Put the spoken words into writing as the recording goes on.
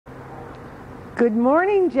Good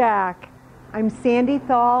morning, Jack. I'm Sandy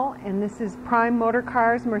Thal, and this is Prime Motor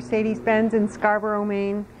Cars, Mercedes-Benz in Scarborough,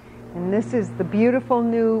 Maine. And this is the beautiful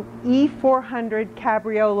new E400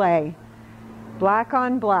 Cabriolet. Black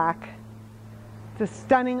on black. It's a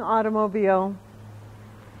stunning automobile.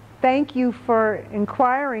 Thank you for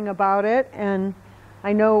inquiring about it, and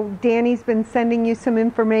I know Danny's been sending you some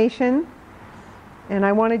information, and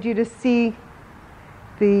I wanted you to see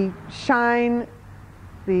the shine,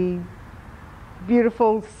 the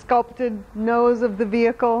beautiful sculpted nose of the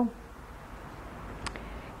vehicle.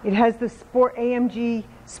 It has the AMG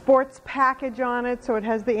sports package on it, so it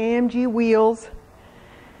has the AMG wheels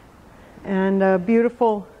and a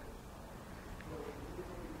beautiful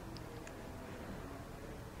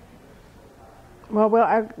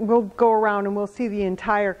we'll go around and we'll see the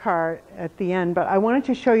entire car at the end, but I wanted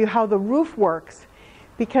to show you how the roof works,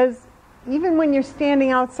 because even when you're standing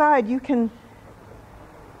outside, you can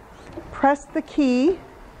press the key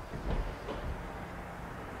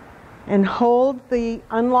and hold the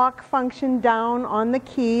unlock function down on the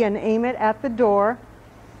key and aim it at the door,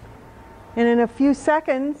 and in a few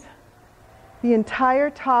seconds the entire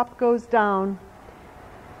top goes down.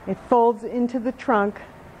 It folds into the trunk.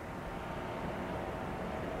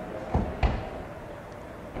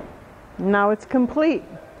 Now it's complete.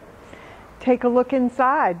 Take a look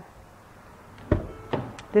inside.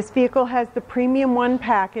 This vehicle has the Premium 1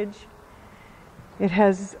 package. It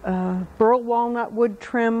has burl walnut wood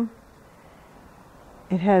trim.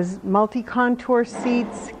 It has multi-contour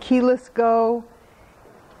seats, keyless go.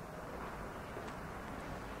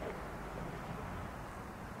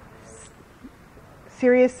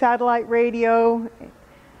 Sirius satellite radio.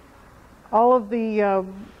 All of the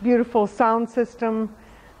beautiful sound system.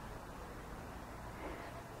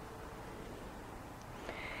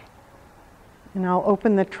 And I'll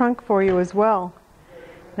open the trunk for you as well.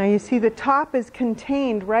 Now you see the top is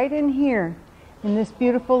contained right in here in this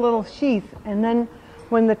beautiful little sheath, and then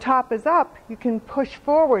when the top is up you can push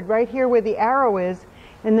forward right here where the arrow is,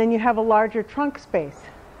 and then you have a larger trunk space.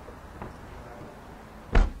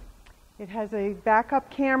 It has a backup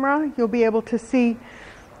camera. You'll be able to see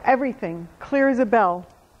everything clear as a bell.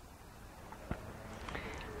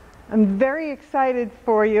 I'm very excited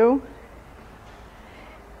for you.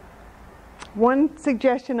 One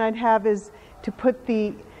suggestion I'd have is to put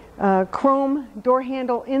the chrome door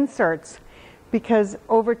handle inserts, because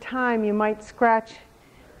over time you might scratch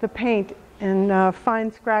the paint and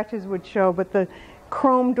fine scratches would show, but the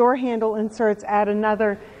chrome door handle inserts add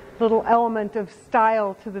another little element of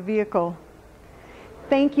style to the vehicle.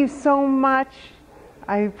 Thank you so much.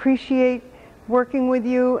 I appreciate working with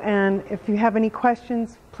you, and if you have any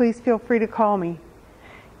questions, please feel free to call me.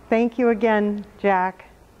 Thank you again, Jack.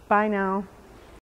 Bye now.